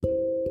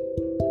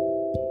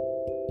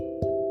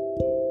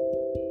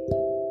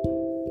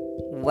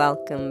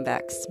welcome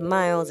back.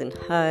 Smiles and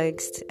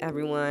hugs to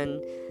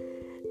everyone,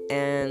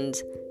 and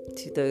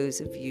to those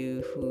of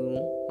you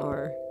who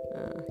are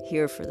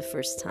here for the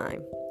first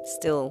time.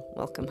 Still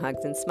welcome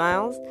hugs and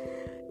smiles.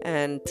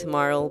 And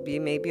tomorrow will be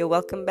maybe a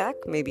welcome back,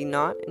 maybe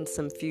not, in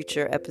some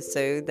future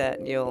episode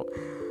that you'll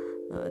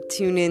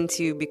tune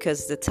into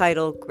because the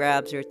title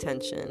grabs your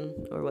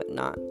attention or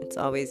whatnot. It's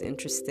always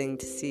interesting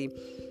to see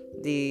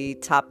the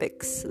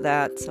topics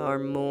that are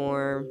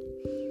more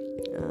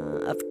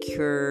of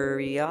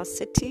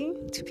curiosity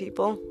to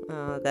people,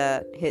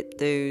 that hit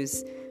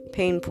those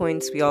pain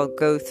points we all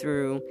go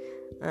through,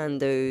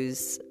 and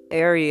those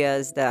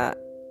areas that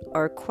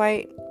are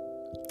quite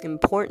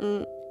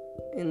important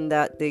in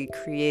that they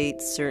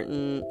create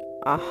certain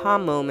aha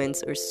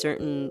moments or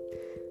certain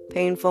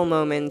painful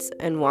moments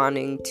and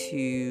wanting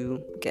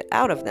to get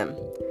out of them.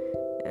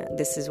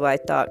 This is why I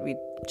thought we'd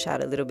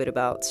chat a little bit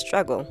about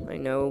struggle. I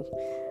know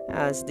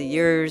as the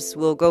years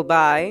will go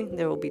by,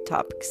 there will be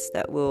topics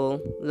that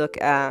we'll look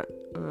at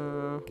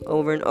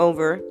over and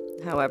over.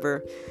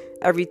 However,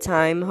 every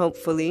time,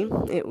 hopefully,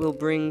 it will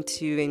bring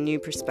to a new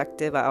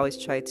perspective. I always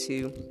try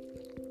to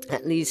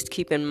at least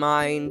keep in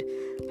mind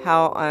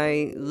how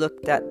I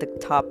looked at the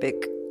topic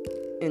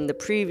in the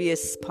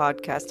previous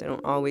podcast. I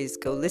don't always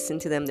go listen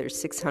to them. There's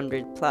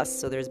 600 plus,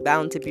 so there's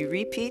bound to be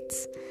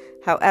repeats.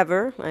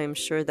 However, I am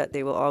sure that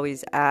they will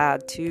always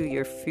add to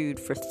your food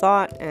for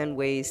thought and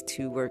ways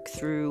to work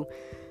through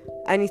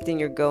anything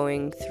you're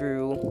going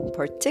through,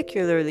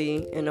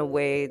 particularly in a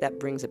way that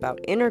brings about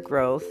inner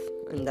growth,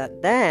 and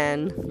that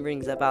then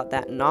brings about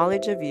that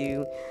knowledge of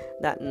you,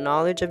 that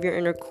knowledge of your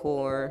inner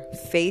core,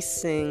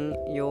 facing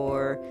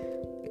your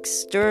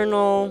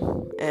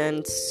external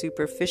and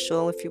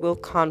superficial, if you will,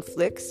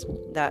 conflicts,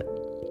 that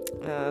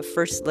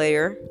first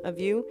layer of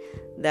you,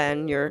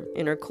 then your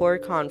inner core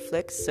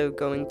conflicts, so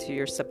going to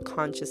your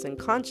subconscious and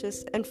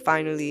conscious, and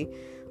finally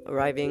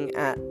arriving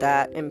at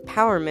that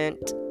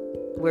empowerment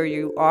where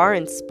you are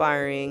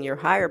inspiring your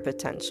higher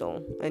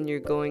potential, and you're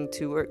going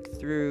to work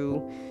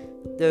through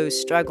those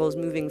struggles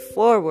moving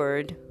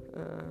forward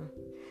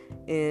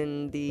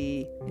in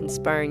the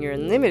inspiring your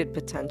unlimited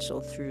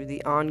potential through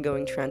the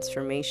ongoing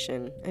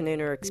transformation and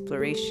inner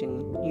exploration.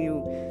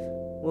 You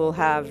will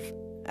have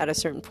at a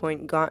certain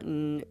point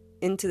gotten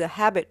into the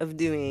habit of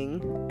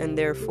doing, and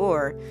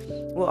therefore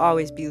will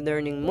always be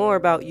learning more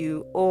about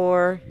you,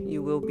 or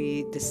you will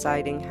be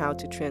deciding how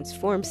to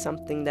transform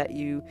something that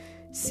you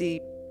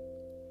see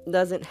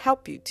doesn't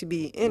help you to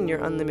be in your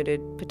unlimited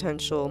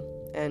potential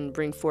and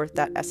bring forth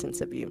that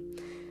essence of you.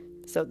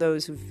 So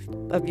those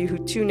of you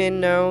who tune in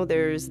know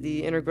there's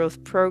the Inner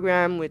Growth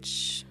Program,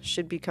 which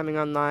should be coming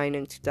online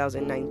in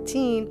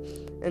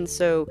 2019. And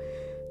so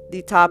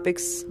the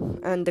topics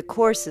and the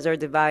courses are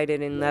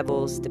divided in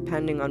levels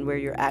depending on where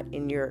you're at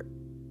in your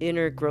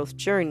inner growth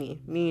journey,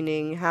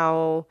 meaning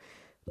how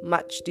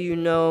much do you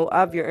know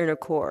of your inner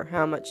core?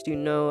 How much do you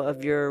know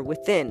of your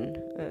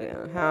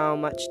within? How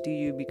much do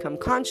you become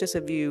conscious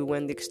of you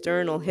when the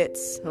external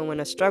hits, and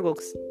when a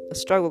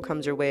struggle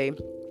comes your way?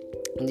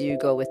 Do you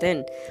go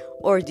within,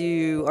 or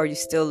are you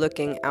still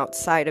looking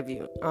outside of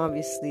you?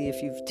 Obviously,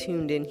 if you've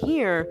tuned in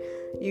here,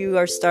 you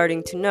are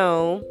starting to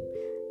know,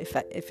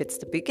 if it's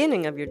the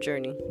beginning of your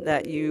journey,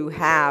 that you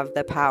have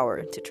the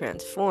power to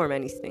transform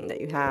anything,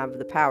 that you have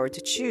the power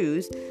to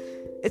choose.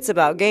 It's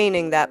about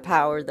gaining that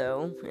power,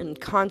 though, and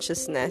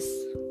consciousness,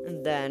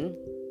 and then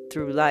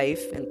through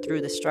life and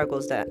through the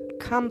struggles that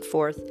come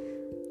forth,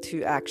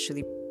 to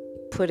actually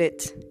put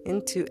it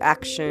into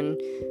action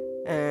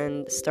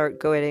and start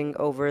going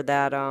over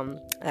that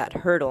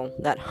hurdle,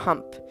 that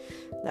hump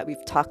that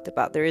we've talked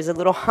about. There is a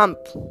little hump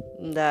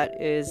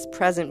that is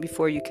present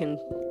before you can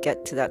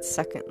get to that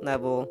second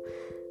level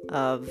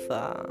of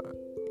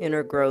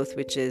inner growth,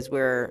 which is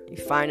where you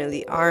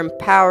finally are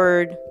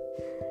empowered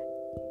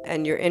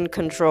and you're in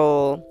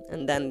control.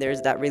 And then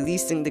there's that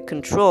releasing the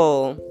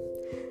control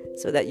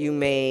so that you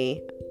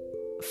may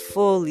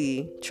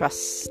fully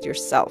trust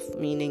yourself,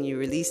 meaning you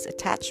release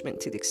attachment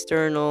to the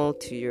external,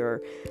 to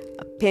your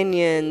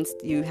opinions.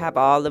 You have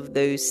all of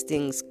those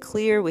things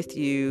clear with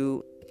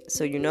you,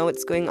 so you know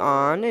what's going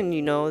on, and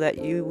you know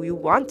that you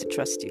want to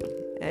trust you,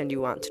 and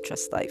you want to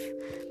trust life.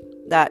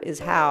 That is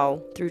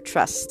how, through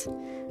trust,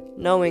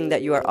 knowing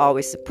that you are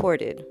always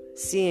supported,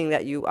 seeing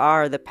that you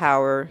are the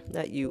power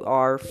that you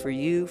are for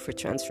you, for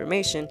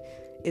transformation,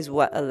 is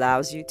what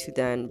allows you to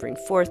then bring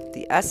forth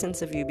the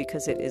essence of you,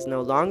 because it is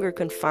no longer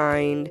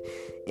confined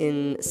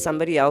in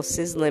somebody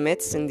else's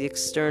limits, in the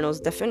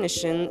external's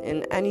definition,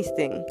 in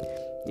anything.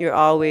 You're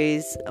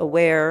always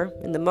aware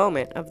in the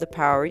moment of the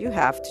power you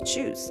have to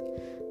choose,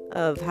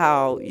 of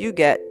how you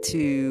get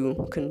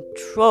to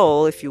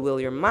control, if you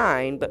will, your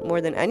mind. But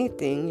more than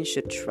anything, you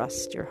should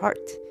trust your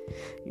heart.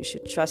 You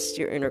should trust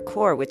your inner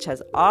core, which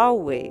has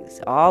always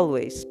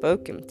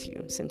spoken to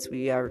you since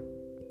we are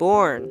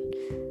born.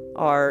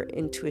 Our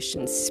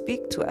intuitions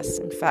speak to us.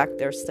 In fact,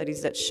 there are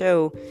studies that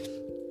show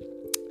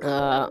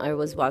I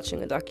was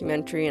watching a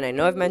documentary, and I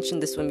know I've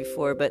mentioned this one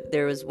before, but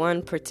there was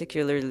one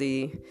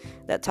particularly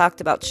that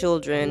talked about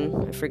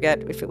children. I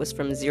forget if it was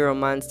from 0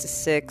 months to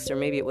 6, or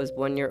maybe it was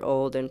 1 year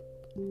old and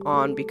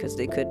on, because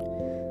they could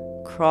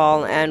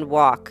crawl and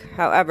walk.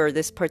 However,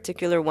 this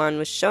particular one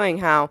was showing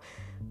how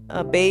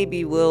a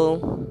baby will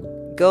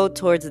go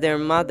towards their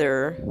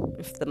mother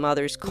if the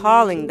mother's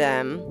calling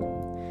them,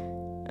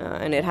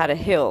 and it had a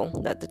hill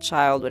that the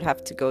child would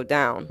have to go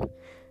down.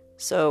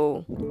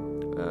 So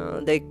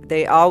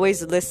they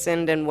always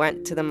listened and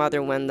went to the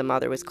mother when the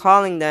mother was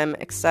calling them,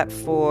 except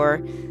for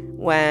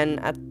when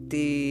at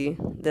the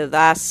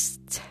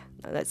last,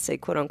 let's say,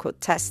 quote unquote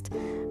test,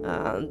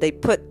 they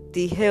put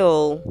the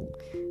hill,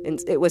 and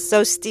it was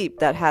so steep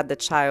that had the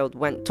child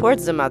went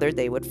towards the mother,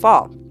 they would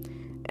fall.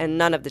 And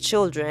none of the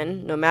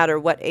children, no matter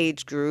what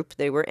age group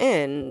they were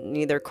in,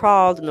 neither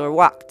crawled nor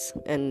walked,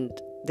 and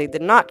they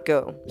did not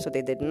go. So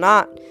they did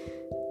not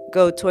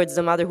go towards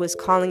the mother who was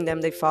calling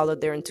them. They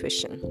followed their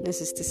intuition.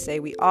 This is to say,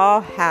 we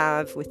all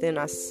have within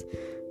us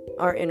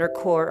our inner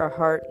core, our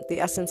heart.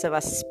 The essence of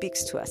us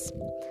speaks to us.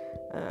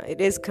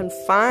 It is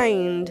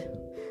confined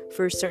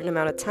for a certain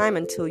amount of time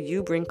until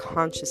you bring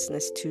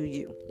consciousness to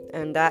you.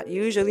 And that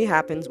usually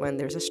happens when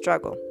there's a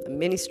struggle, a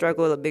mini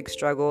struggle, a big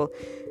struggle.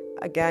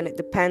 Again, it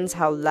depends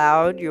how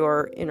loud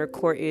your inner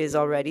core is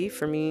already.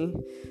 For me,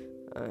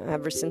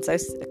 ever since I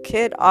was a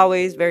kid,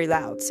 always very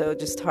loud, so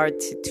just hard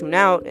to tune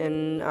out.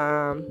 And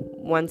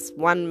once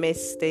one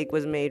mistake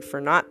was made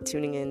for not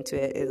tuning into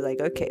it, it's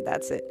like, okay,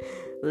 that's it.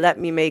 Let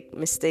me make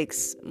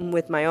mistakes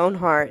with my own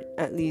heart.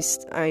 At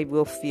least I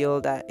will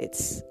feel that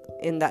it's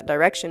in that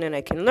direction and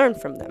I can learn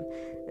from them.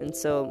 And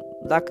so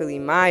luckily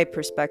my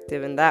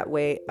perspective in that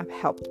way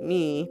helped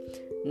me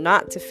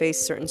not to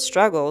face certain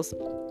struggles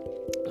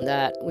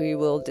that we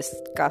will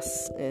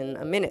discuss in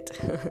a minute.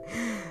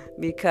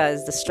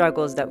 Because the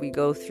struggles that we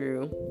go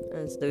through,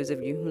 as those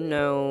of you who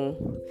know,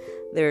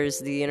 there's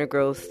the Inner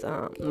Growth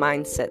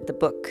Mindset, the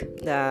book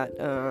that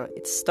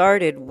it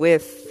started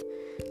with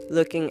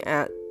looking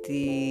at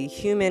the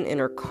human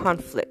inner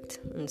conflict.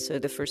 And so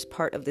the first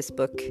part of this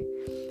book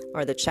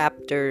are the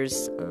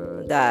chapters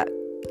that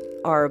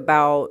are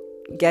about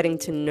getting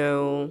to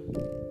know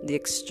the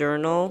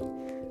external,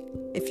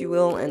 if you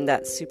will, and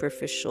that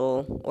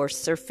superficial or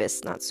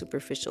surface, not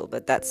superficial,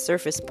 but that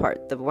surface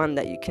part, the one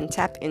that you can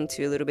tap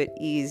into a little bit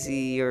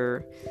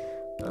easier.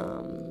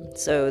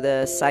 So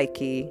the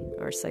psyche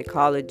or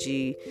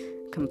psychology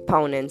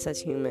components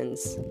as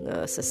humans,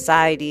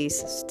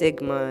 societies,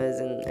 stigmas,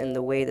 and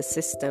the way the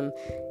system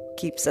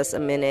keeps us a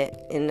minute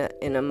in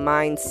a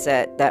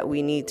mindset that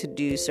we need to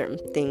do certain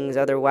things,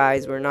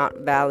 otherwise we're not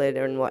valid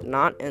and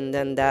whatnot. And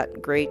then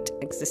that great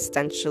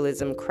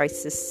existentialism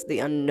crisis, the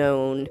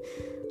unknown,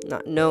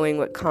 not knowing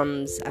what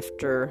comes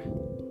after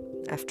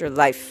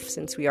life.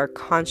 Since we are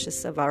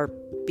conscious of our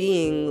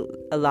being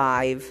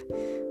alive,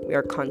 we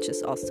are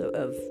conscious also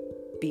of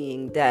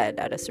being dead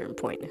at a certain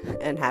point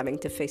and having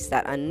to face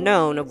that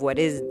unknown of what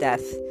is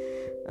death.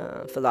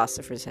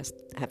 Philosophers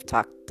have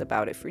talked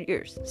about it for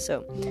years.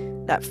 So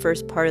that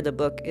first part of the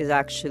book is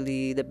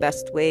actually the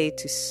best way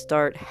to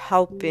start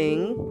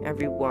helping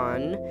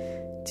everyone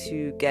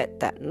to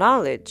get that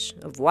knowledge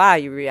of why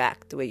you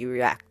react the way you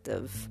react,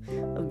 of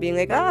being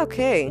like, oh,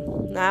 okay,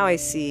 now I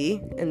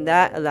see. And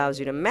that allows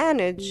you to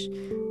manage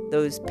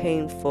those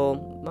painful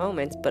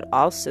moments, but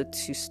also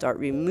to start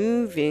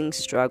removing the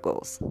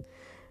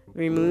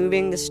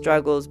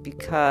struggles,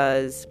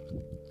 because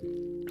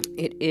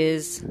it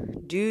is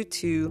due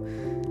to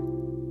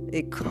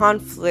a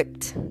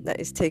conflict that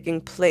is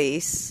taking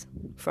place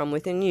from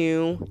within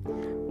you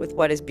with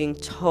what is being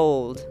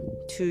told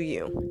to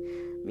you.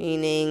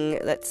 Meaning,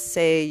 let's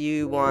say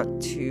you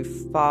want to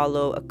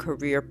follow a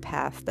career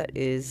path that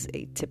is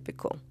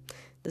atypical,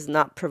 does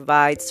not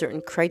provide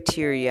certain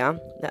criteria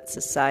that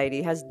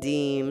society has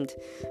deemed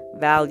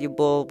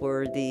valuable,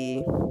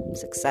 worthy,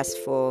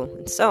 successful,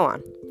 and so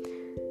on.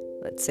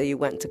 Let's say you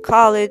went to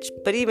college,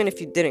 but even if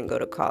you didn't go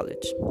to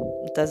college,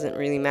 it doesn't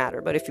really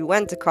matter. But if you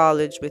went to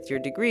college with your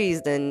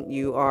degrees, then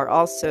you are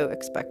also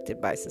expected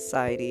by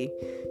society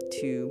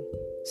to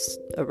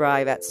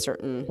arrive at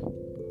certain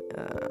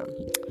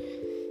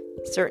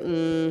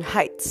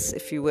heights,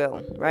 if you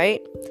will,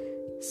 right?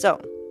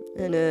 So,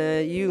 and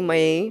you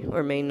may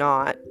or may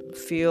not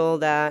feel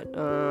that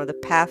the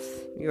path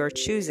you are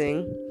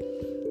choosing,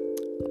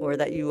 or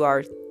that you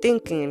are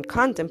thinking and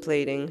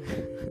contemplating,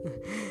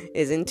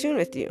 is in tune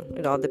with you.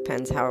 It all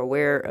depends how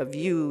aware of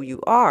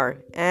you are,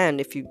 and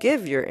if you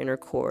give your inner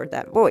core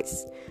that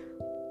voice.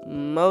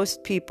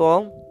 Most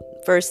people,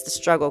 first the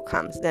struggle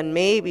comes, then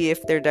maybe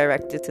if they're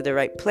directed to the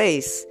right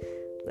place,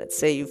 let's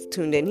say you've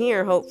tuned in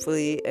here,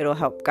 hopefully it'll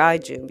help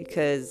guide you,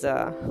 because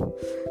the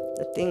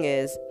thing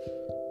is,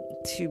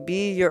 to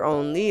be your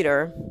own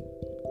leader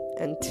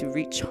and to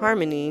reach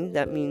harmony,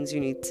 that means you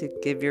need to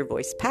give your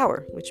voice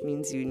power, which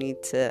means you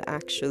need to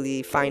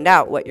actually find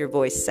out what your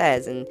voice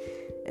says, and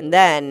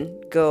then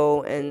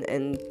go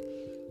and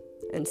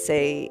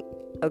say,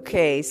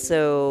 okay,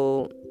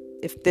 so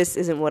if this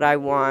isn't what I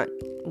want,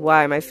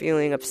 why am I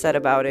feeling upset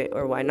about it,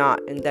 or why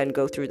not? And then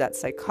go through that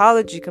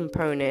psychology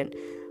component,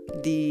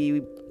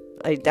 the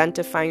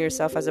identifying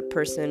yourself as a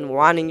person,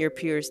 wanting your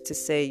peers to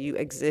say you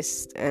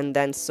exist, and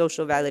then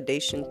social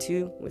validation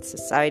too. With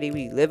society,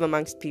 we live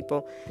amongst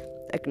people,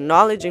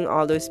 acknowledging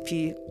all those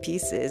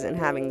pieces and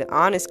having the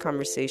honest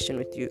conversation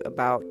with you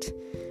about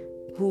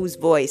whose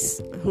voice,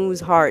 whose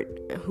heart,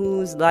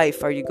 whose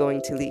life are you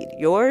going to lead,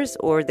 yours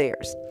or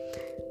theirs.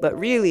 But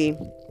really,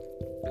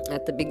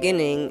 at the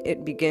beginning,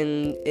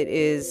 it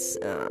is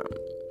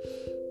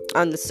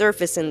on the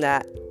surface, in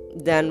that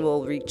then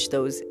we'll reach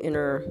those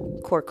inner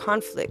core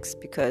conflicts,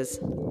 because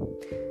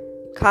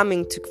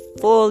coming to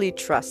fully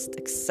trust,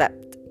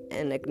 accept,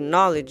 and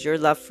acknowledge your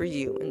love for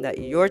you, and that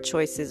your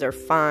choices are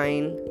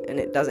fine and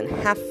it doesn't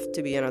have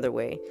to be another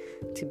way,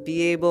 to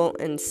be able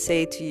and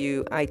say to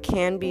you, I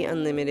can be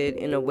unlimited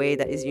in a way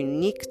that is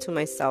unique to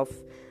myself.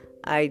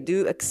 I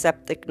do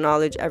accept,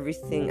 acknowledge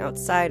everything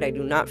outside. I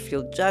do not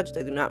feel judged.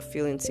 I do not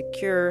feel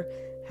insecure.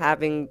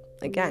 Having,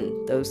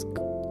 again, those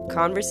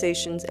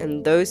conversations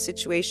and those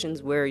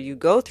situations where you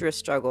go through a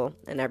struggle,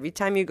 and every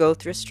time you go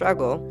through a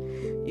struggle,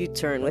 you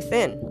turn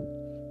within.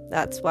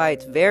 That's why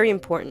it's very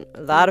important.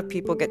 A lot of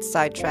people get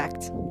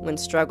sidetracked when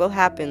struggle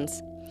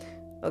happens.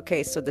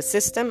 Okay, so the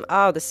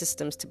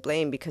system's to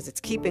blame because it's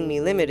keeping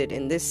me limited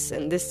in this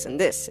and this and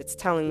this. It's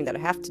telling me that I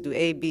have to do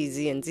A, B,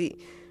 Z, and Z.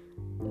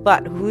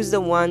 But who's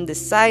the one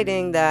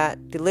deciding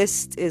that the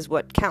list is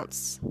what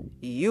counts?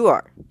 You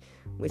are,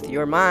 with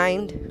your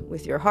mind,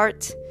 with your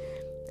heart.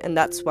 And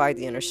that's why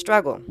the inner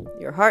struggle.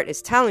 Your heart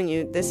is telling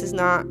you, this is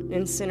not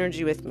in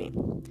synergy with me.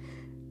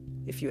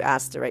 If you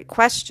ask the right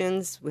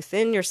questions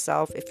within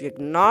yourself, if you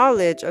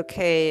acknowledge,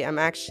 okay, I'm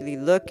actually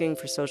looking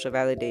for social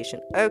validation.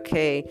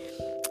 Okay,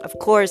 of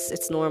course,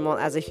 it's normal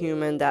as a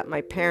human that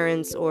my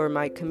parents or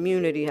my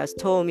community has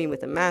told me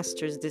with a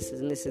master's, this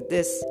and this and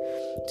this,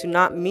 to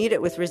not meet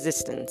it with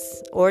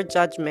resistance or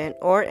judgment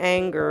or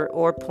anger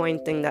or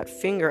pointing that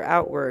finger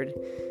outward.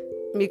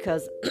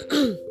 Because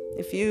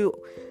if you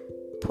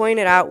point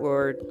it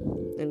outward,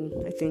 and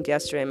I think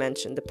yesterday I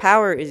mentioned, the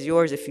power is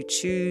yours if you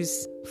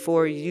choose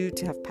for you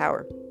to have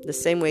power. The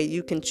same way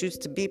you can choose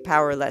to be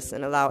powerless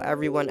and allow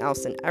everyone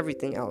else and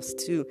everything else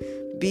to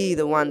be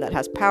the one that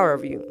has power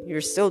over you.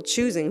 You're still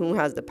choosing who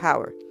has the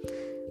power.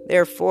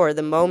 Therefore,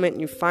 the moment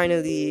you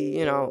finally,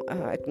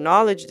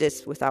 acknowledge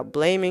this without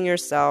blaming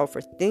yourself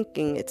or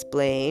thinking it's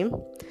blame,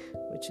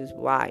 which is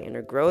why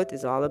inner growth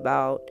is all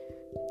about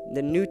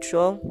the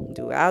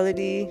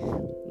neutrality.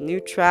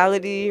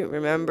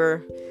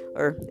 Remember,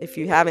 or if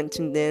you haven't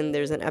tuned in,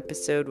 there's an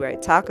episode where I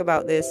talk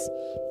about this.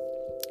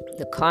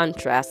 The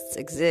contrasts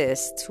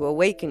exist to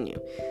awaken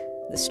you.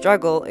 The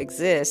struggle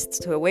exists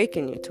to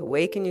awaken you. To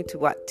awaken you to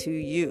what? To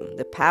you.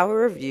 The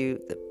power of you,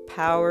 the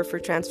power for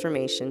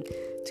transformation,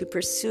 to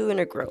pursue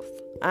inner growth.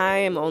 I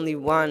am only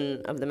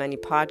one of the many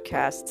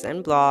podcasts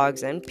and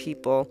blogs and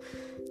people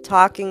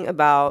talking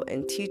about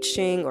and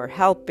teaching or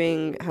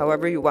helping,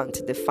 however you want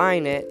to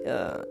define it,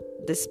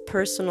 this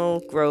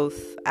personal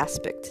growth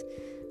aspect.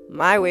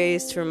 My way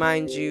is to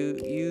remind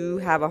you, you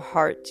have a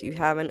heart, you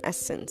have an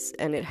essence,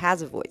 and it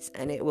has a voice,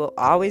 and it will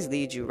always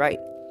lead you right.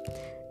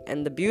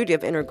 And the beauty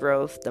of inner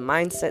growth, the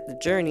mindset, the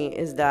journey,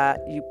 is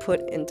that you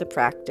put into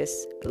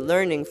practice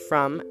learning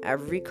from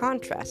every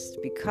contrast,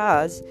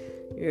 because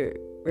you're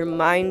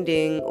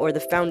reminding, or the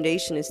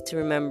foundation is to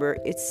remember,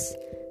 it's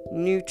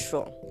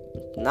neutral,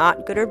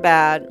 not good or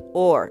bad,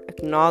 or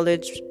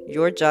acknowledge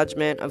your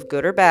judgment of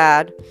good or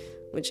bad,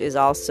 which is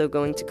also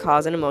going to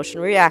cause an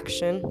emotional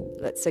reaction.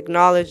 Let's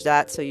acknowledge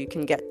that so you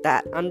can get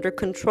that under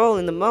control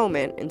in the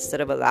moment, instead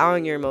of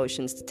allowing your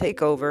emotions to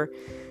take over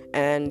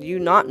and you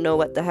not know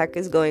what the heck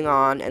is going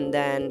on. And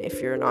then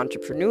if you're an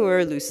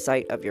entrepreneur, lose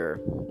sight of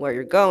where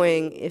you're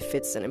going. If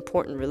it's an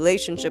important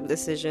relationship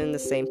decision, the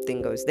same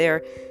thing goes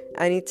there.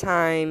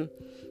 Anytime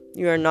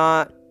you are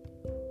not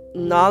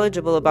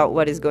knowledgeable about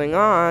what is going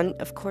on,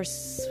 of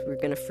course we're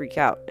gonna freak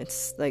out.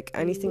 It's like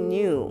anything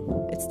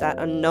new, it's that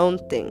unknown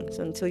thing.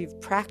 So until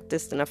you've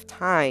practiced enough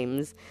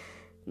times,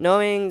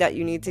 knowing that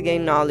you need to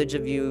gain knowledge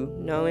of you,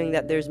 knowing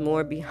that there's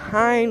more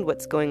behind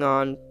what's going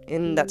on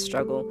in that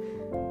struggle,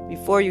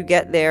 before you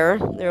get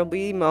there'll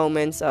be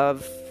moments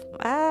of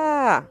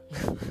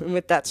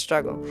with that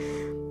struggle,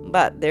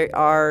 but there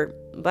are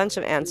a bunch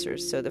of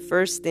answers. So the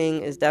first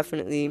thing is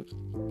definitely,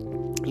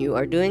 you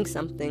are doing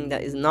something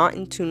that is not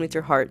in tune with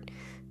your heart.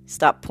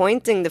 Stop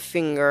pointing the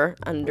finger.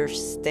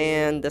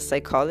 Understand the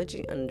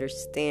psychology,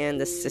 understand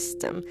the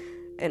system,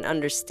 and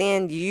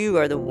understand you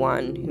are the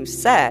one who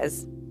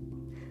says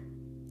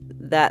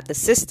that the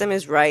system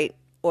is right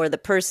or the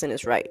person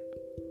is right,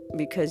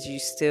 because you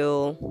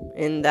still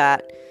in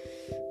that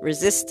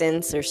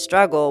resistance or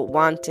struggle,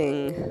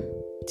 wanting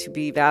to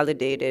be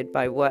validated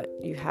by what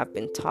you have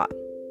been taught,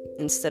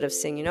 instead of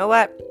saying, you know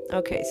what,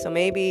 okay, so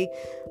maybe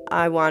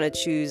I want to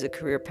choose a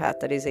career path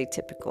that is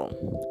atypical,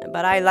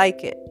 but I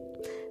like it.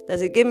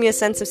 Does it give me a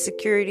sense of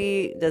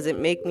security? Does it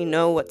make me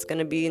know what's going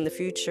to be in the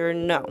future?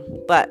 No.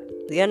 But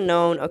the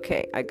unknown,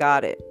 okay, I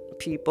got it.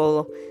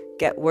 People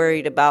get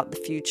worried about the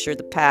future,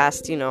 the past,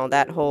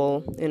 that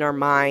whole in our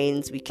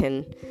minds. We can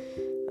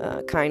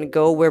kind of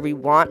go where we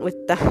want with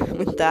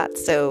that.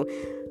 So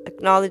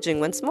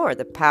acknowledging once more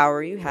the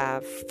power you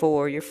have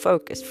for your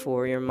focus,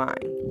 for your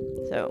mind.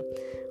 So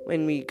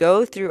when we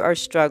go through our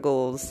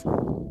struggles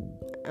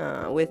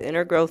with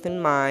inner growth in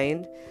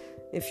mind,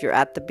 if you're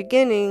at the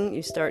beginning,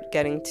 you start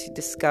getting to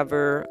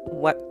discover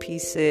what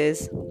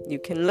pieces you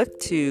can look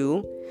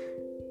to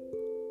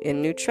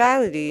in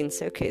neutrality and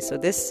say, okay, so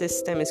this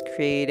system is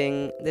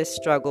creating this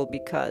struggle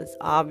because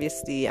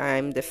obviously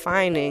I'm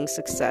defining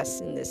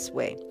success in this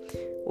way.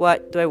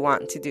 What do I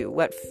want to do?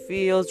 What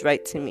feels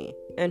right to me?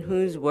 And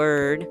whose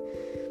word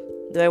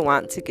do I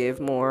want to give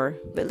more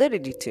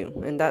validity to?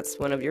 And that's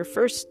one of your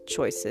first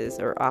choices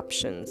or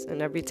options.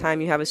 And every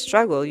time you have a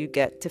struggle, you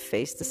get to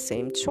face the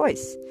same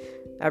choice.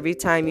 Every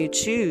time you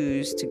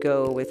choose to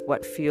go with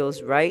what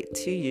feels right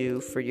to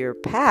you for your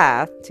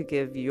path, to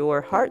give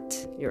your heart,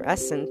 your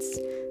essence,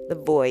 the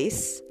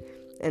voice,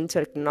 and to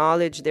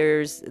acknowledge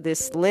there's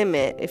this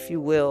limit, if you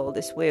will,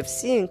 this way of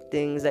seeing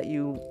things that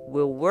you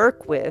will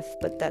work with,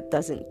 but that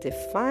doesn't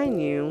define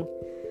you.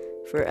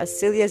 For as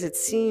silly as it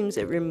seems,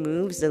 it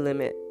removes the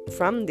limit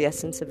from the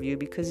essence of you,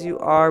 because you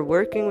are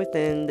working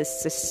within the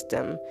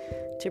system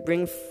to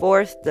bring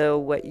forth, though,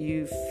 what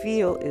you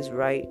feel is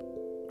right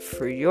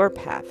for your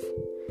path.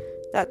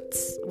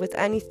 That's with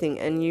anything,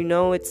 and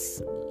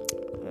it's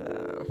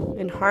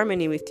in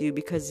harmony with you,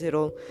 because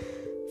it'll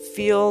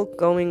feel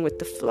going with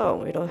the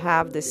flow. It'll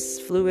have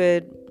this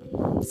fluid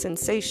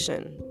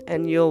sensation,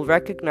 and you'll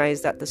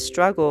recognize that the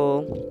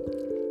struggle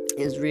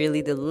is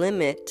really the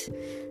limit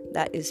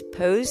that is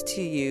posed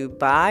to you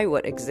by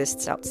what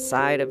exists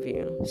outside of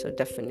you. So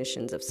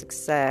definitions of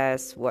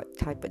success, what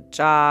type of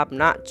job,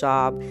 not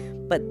job,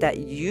 but that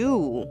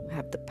you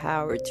have the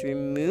power to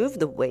remove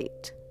the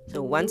weight.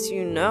 So once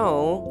you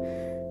know,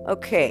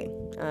 okay,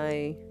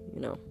 I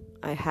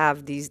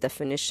have these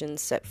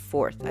definitions set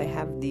forth. I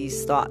have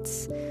these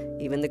thoughts.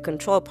 Even the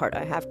control part.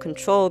 I have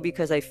control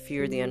because I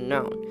fear the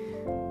unknown.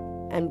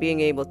 And being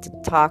able to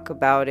talk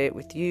about it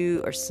with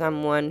you or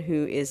someone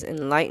who is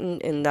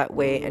enlightened in that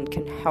way and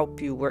can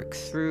help you work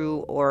through,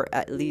 or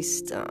at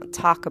least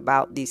talk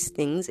about these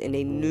things in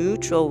a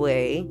neutral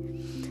way.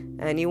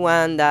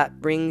 Anyone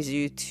that brings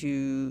you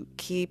to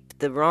keep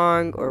the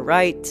wrong or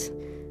right.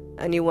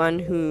 Anyone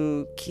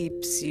who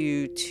keeps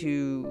you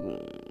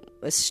to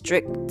a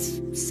strict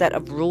set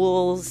of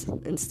rules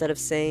instead of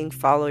saying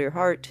follow your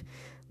heart,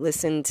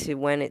 listen to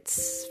when it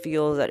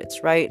feels that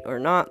it's right or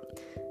not.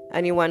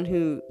 Anyone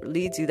who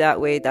leads you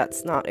that way,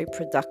 that's not a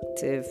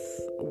productive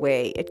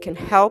way. It can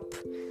help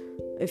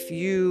if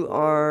you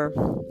are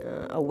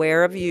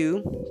aware of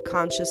you,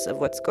 conscious of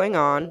what's going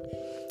on,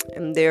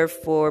 and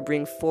therefore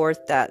bring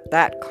forth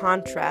that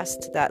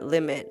contrast, that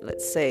limit,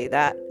 let's say,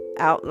 that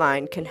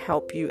outline can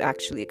help you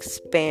actually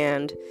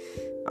expand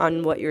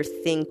on what you're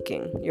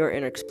thinking, your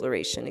inner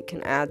exploration. It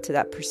can add to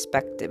that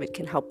perspective. It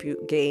can help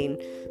you gain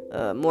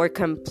a more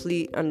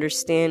complete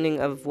understanding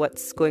of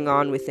what's going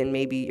on within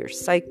maybe your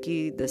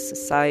psyche, the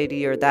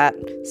society, or that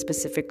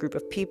specific group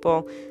of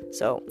people.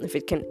 So if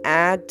it can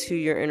add to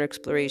your inner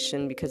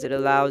exploration because it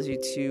allows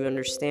you to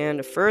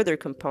understand a further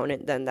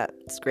component, then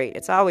that's great.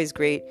 It's always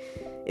great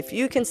if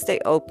you can stay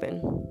open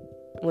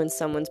when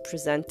someone's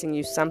presenting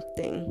you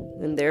something,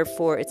 and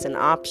therefore it's an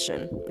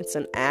option, it's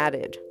an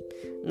added,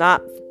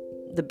 not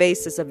the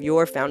basis of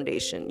your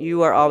foundation.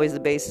 You are always the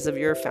basis of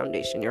your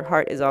foundation. Your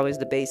heart is always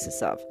the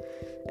basis of.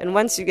 And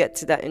once you get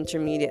to that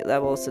intermediate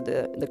level, so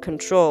the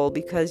control,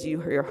 because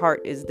your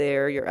heart is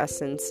there, your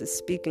essence is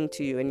speaking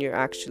to you, and you're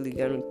actually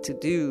going to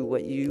do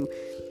what you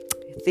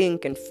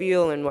think and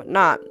feel and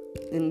whatnot.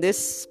 In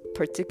this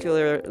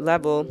particular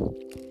level,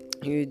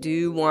 you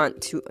do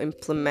want to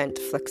implement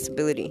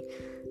flexibility.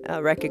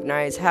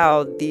 Recognize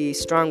how the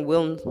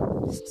strong-willed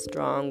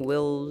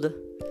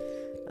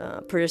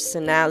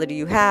personality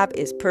you have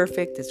is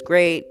perfect, is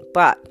great,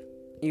 but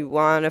you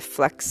want to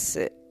flex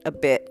it a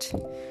bit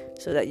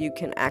so that you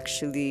can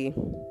actually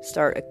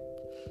start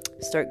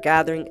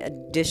gathering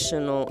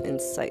additional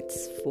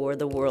insights for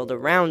the world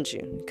around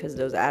you, because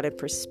those added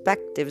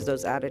perspectives,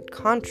 those added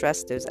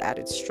contrasts, those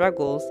added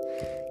struggles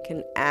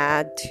can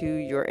add to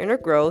your inner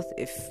growth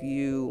if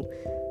you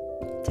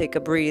take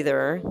a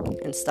breather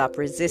and stop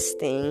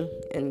resisting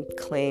and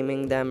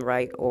claiming them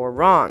right or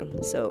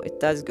wrong. So it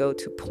does go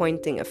to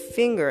pointing a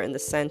finger in the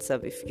sense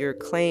of, if you're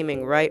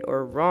claiming right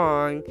or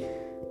wrong,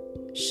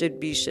 should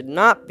be, should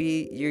not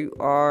be, you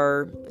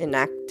are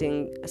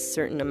enacting a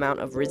certain amount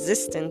of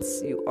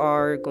resistance. You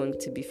are going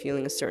to be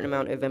feeling a certain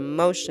amount of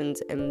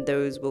emotions, and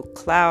those will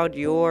cloud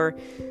your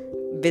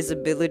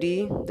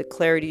visibility, the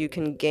clarity you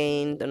can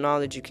gain, the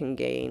knowledge you can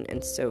gain,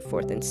 and so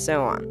forth and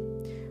so on.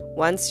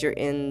 Once you're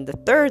in the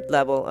third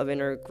level of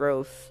inner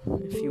growth,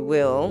 if you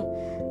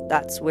will,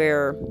 that's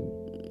where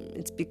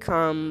it's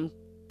become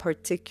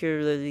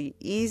particularly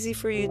easy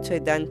for you to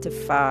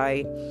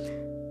identify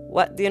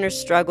what the inner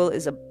struggle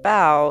is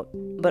about,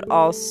 but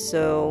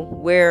also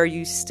where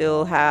you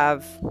still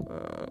have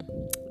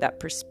that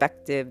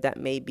perspective that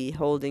may be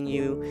holding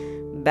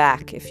you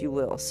back, if you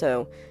will.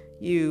 So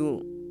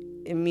you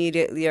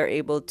immediately are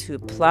able to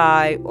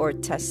apply or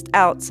test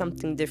out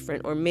something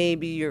different, or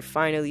maybe you're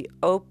finally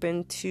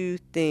open to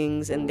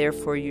things and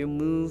therefore you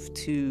move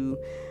to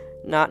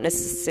not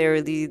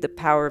necessarily the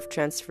power of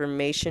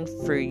transformation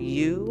for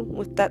you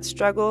with that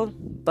struggle,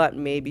 but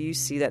maybe you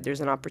see that there's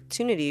an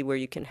opportunity where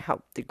you can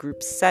help the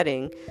group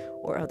setting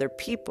or other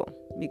people,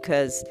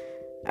 because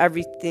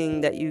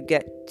everything that you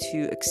get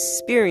to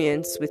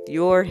experience with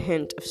your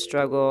hint of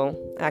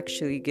struggle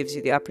actually gives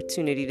you the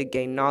opportunity to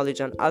gain knowledge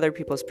on other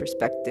people's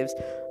perspectives,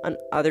 on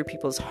other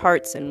people's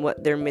hearts and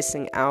what they're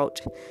missing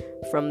out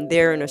from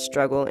their inner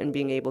struggle, and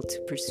being able to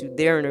pursue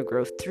their inner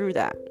growth through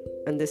that.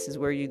 And this is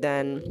where you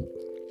then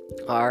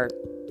are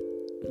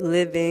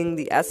living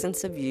the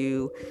essence of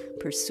you,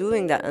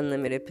 pursuing that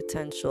unlimited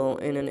potential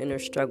in an inner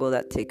struggle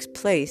that takes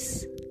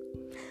place.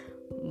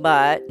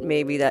 But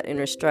maybe that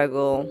inner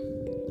struggle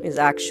is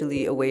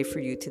actually a way for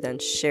you to then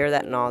share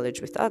that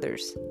knowledge with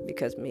others,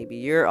 because maybe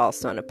you're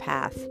also on a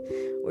path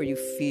where you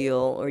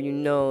feel or you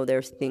know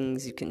there's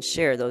things you can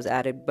share, those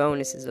added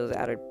bonuses, those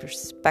added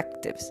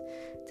perspectives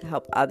to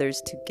help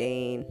others to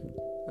gain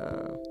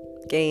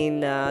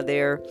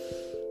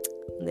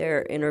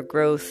their inner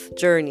growth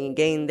journey,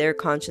 gain their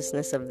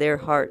consciousness of their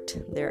heart,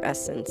 their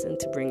essence, and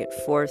to bring it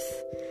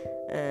forth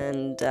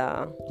and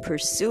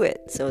pursue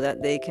it so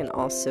that they can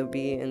also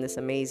be in this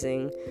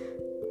amazing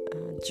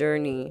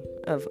journey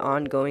of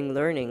ongoing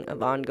learning,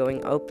 of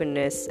ongoing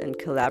openness, and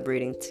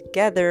collaborating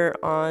together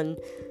on,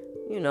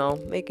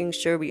 making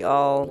sure we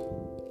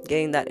all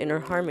gain that inner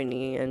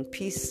harmony and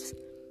peace,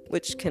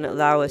 which can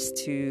allow us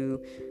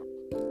to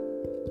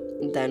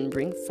then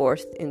bring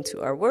forth into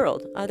our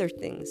world other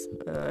things.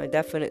 I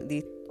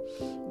definitely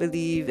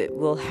believe it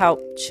will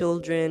help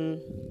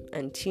children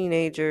and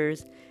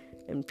teenagers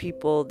and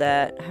people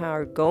that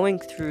are going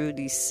through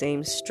these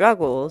same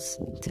struggles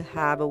to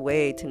have a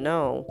way to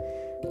know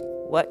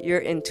what your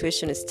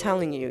intuition is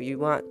telling you. You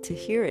want to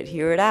hear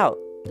it out.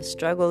 The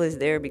struggle is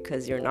there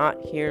because you're not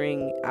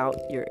hearing out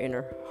your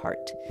inner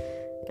heart.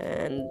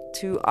 And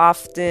too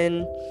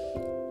often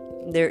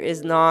there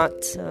is not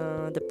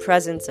the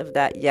presence of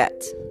that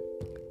yet.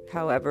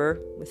 However,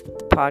 with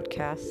the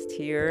podcast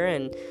here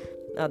and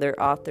other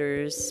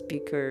authors,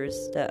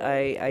 speakers that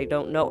I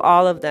don't know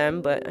all of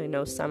them, but I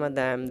know some of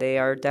them, they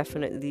are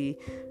definitely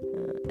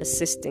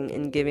assisting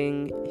in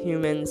giving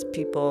humans,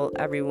 people,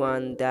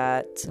 everyone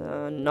that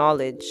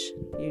knowledge.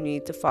 You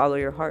need to follow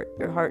your heart.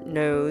 Your heart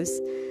knows.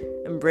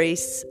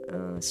 Embrace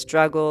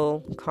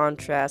struggle,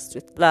 contrast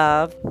with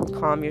love,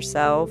 calm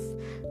yourself,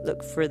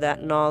 look for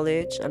that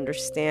knowledge,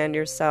 understand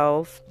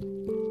yourself,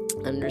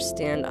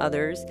 understand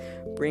others,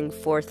 bring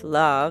forth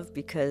love,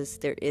 because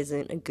there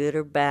isn't a good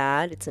or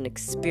bad, it's an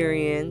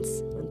experience.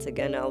 Once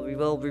again, we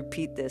will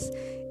repeat this.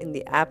 In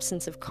the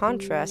absence of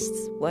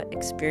contrasts, what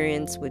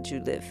experience would you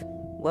live?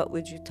 What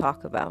would you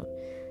talk about?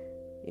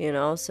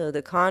 So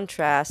the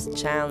contrast,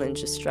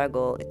 challenge, the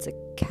struggle, it's a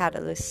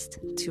catalyst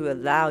to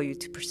allow you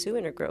to pursue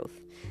inner growth.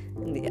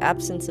 In the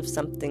absence of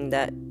something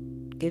that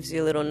gives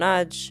you a little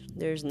nudge,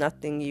 there's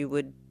nothing you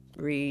would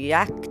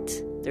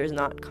react. There's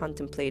not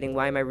contemplating,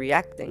 why am I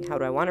reacting? How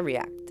do I want to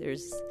react?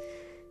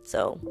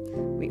 So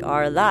we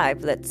are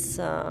alive. Let's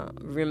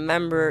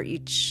remember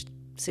each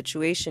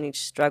situation,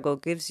 each struggle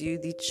gives you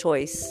the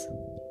choice,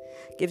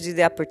 gives you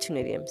the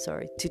opportunity,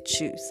 to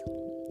choose.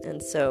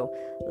 And so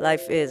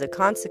life is a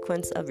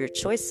consequence of your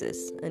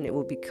choices, and it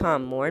will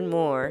become more and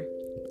more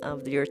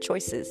of your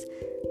choices.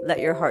 Let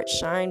your heart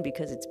shine,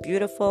 because it's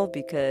beautiful,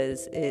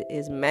 because it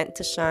is meant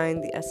to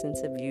shine. The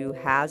essence of you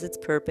has its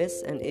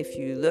purpose, and if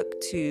you look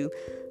to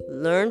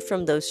learn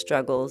from those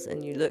struggles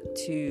and you look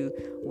to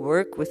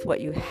work with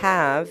what you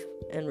have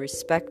and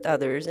respect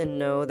others and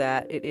know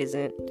that it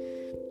isn't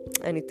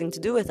anything to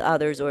do with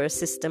others or a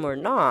system or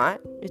not,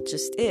 it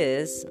just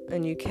is,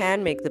 and you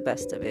can make the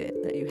best of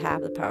it, that you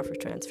have the power for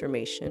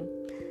transformation.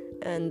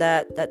 And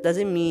that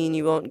doesn't mean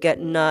you won't get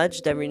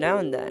nudged every now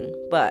and then,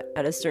 but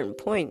at a certain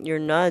point your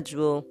nudge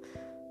will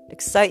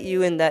excite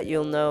you, in that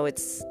you'll know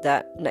it's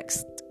that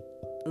next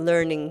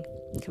learning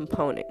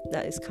component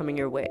that is coming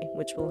your way,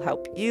 which will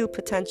help you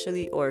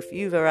potentially. Or if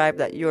you've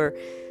arrived at your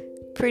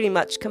pretty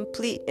much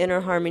complete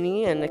inner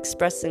harmony and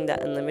expressing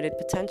that unlimited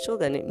potential,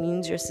 then it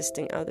means you're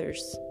assisting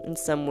others in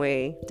some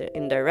way,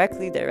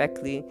 indirectly,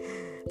 directly,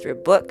 through a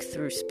book,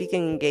 through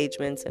speaking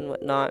engagements and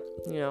whatnot,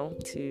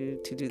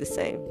 to do the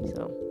same.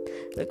 So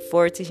look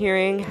forward to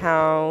hearing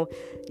how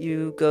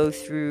you go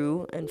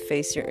through and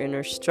face your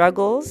inner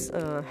struggles,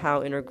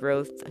 how inner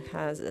growth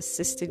has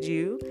assisted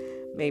you,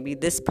 maybe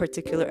this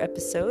particular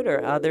episode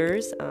or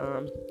others.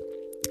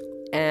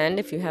 And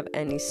if you have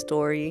any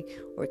story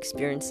or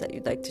experience that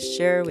you'd like to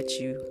share, which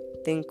you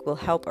think will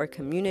help our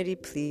community,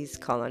 please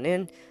call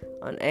in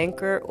on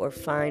Anchor, or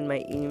find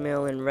my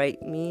email and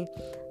write me.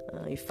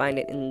 You find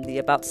it in the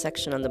About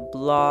section on the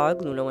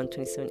blog,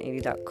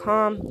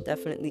 luna12780.com.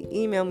 Definitely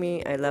email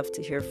me. I love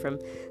to hear from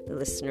the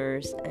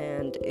listeners.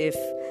 And if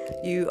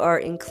you are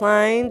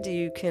inclined,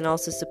 you can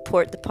also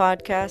support the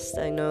podcast.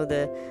 I know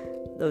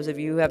those of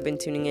you who have been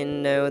tuning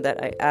in know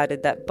that I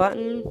added that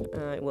button.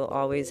 It will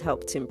always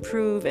help to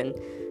improve and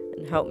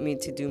and help me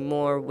to do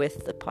more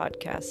with the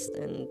podcast,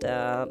 and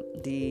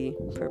the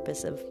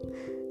purpose of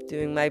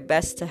doing my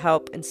best to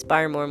help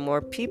inspire more and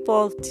more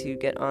people to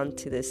get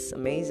onto this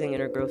amazing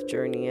inner growth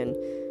journey and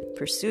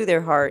pursue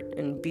their heart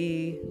and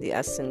be the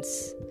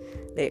essence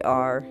they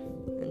are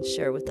and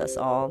share with us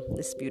all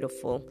this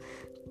beautiful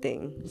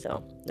thing.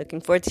 So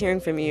looking forward to hearing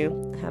from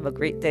you. Have a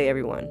great day,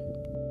 everyone.